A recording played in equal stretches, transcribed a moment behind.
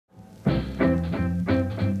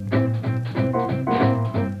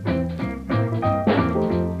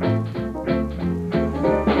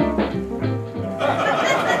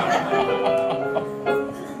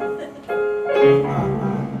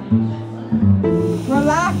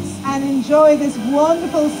relax and enjoy this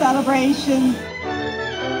wonderful celebration.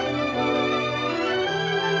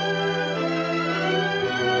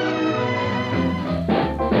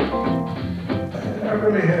 I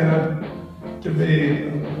really had, to me,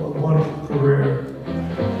 a wonderful career.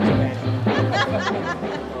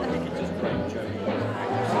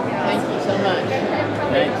 Thank you so much.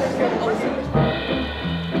 Thanks.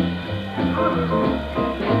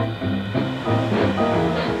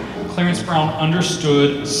 Clarence Brown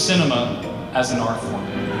understood cinema as an art form.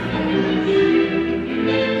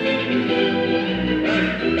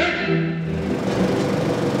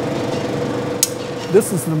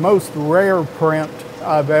 This is the most rare print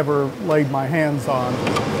I've ever laid my hands on.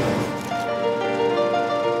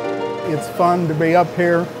 It's fun to be up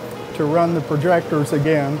here to run the projectors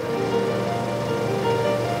again.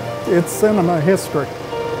 It's cinema history.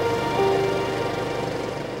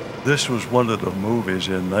 This was one of the movies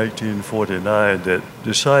in 1949 that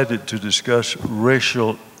decided to discuss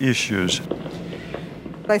racial issues.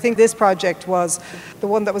 I think this project was the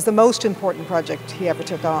one that was the most important project he ever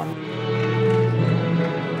took on.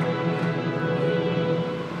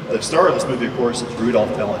 The star of this movie, of course, is Rudolph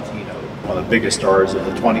Valentino, one of the biggest stars of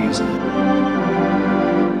the 20s.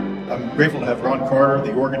 I'm grateful to have Ron Carter,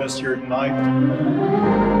 the organist, here tonight.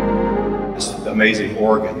 This amazing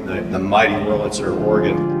organ, the mighty Wurlitzer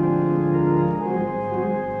organ.